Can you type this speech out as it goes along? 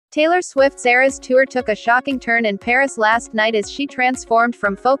Taylor Swift's Eras Tour took a shocking turn in Paris last night as she transformed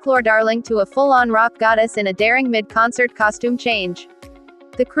from folklore darling to a full-on rock goddess in a daring mid-concert costume change.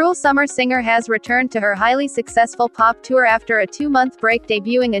 The Cruel Summer singer has returned to her highly successful pop tour after a 2-month break,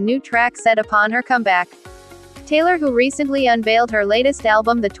 debuting a new track set upon her comeback. Taylor, who recently unveiled her latest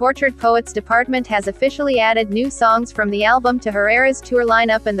album The Tortured Poets Department, has officially added new songs from the album to her Eras Tour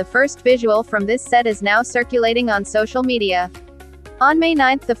lineup, and the first visual from this set is now circulating on social media. On May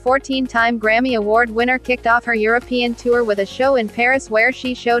 9, the 14-time Grammy Award winner kicked off her European tour with a show in Paris where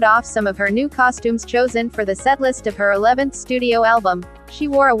she showed off some of her new costumes chosen for the setlist of her 11th studio album. She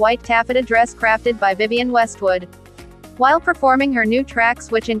wore a white taffeta dress crafted by Vivienne Westwood. While performing her new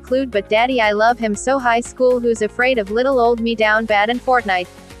tracks, which include But Daddy I Love Him So, High School, Who's Afraid of Little Old Me, Down Bad, and Fortnite.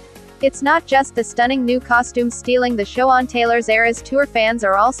 It's not just the stunning new costumes stealing the show on Taylor's Eras Tour. Fans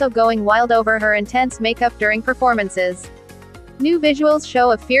are also going wild over her intense makeup during performances. New visuals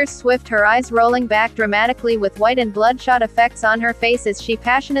show a fierce Swift, her eyes rolling back dramatically with white and bloodshot effects on her face as she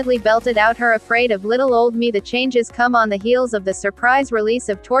passionately belted out her Afraid of Little Old Me. The changes come on the heels of the surprise release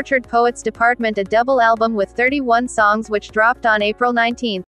of Tortured Poets Department, a double album with 31 songs which dropped on April 19.